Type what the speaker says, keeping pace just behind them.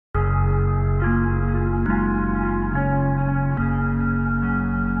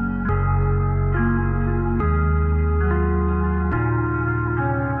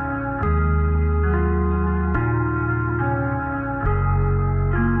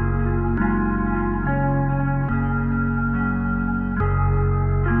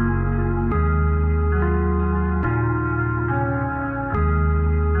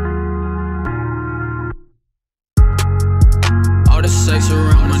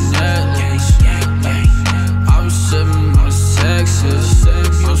necklace. I was sipping on Texas.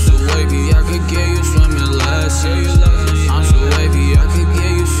 I'm so wavy, I could get you swimming lessons. I'm so wavy, I could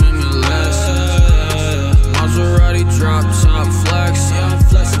get you swimming lessons. Maserati drop top flexin',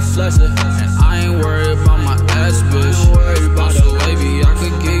 and I ain't worried about my ass, bitch. I'm so wavy, I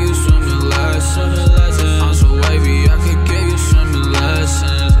could get you swimming lessons. I'm so wavy, I could get you swimming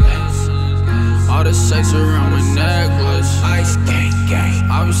lessons. All the sex around my necklace. Ice gang gang.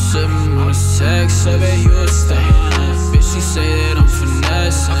 I was sipping on Texas. You a stay. Bitch, she say that I'm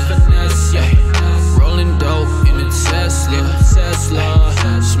finesse, yeah. Rolling dope in a Tesla.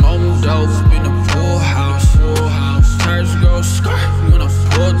 Smoking dope in a pool house. Tires go skirt.